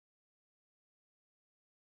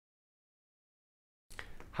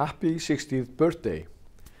Happy 60th birthday.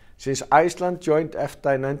 Since Iceland joined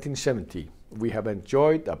EFTA in 1970, we have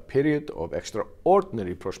enjoyed a period of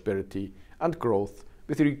extraordinary prosperity and growth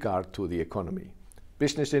with regard to the economy,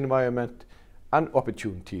 business environment, and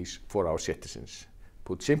opportunities for our citizens.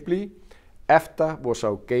 Put simply, EFTA was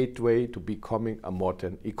our gateway to becoming a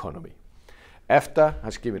modern economy. EFTA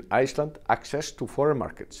has given Iceland access to foreign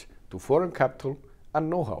markets, to foreign capital and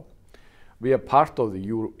know-how. We are part of the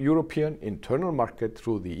European internal market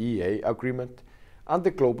through the EEA agreement and the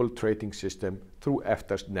global trading system through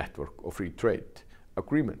EFTA's network of free trade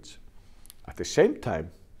agreements. At the same time,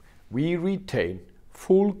 we retain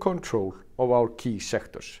full control of our key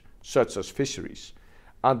sectors, such as fisheries,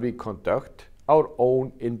 and we conduct our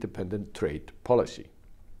own independent trade policy.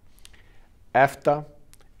 EFTA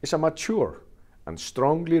is a mature and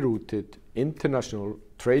strongly rooted international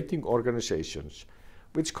trading organization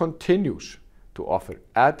which continues to offer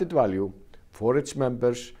added value for its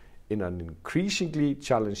members in an increasingly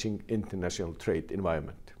challenging international trade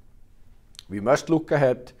environment. We must look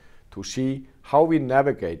ahead to see how we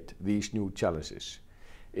navigate these new challenges.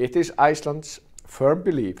 It is Iceland's firm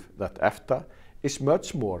belief that EFTA is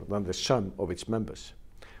much more than the sum of its members.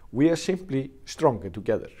 We are simply stronger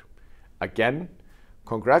together. Again,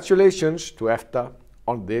 congratulations to EFTA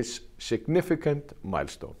on this significant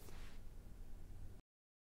milestone.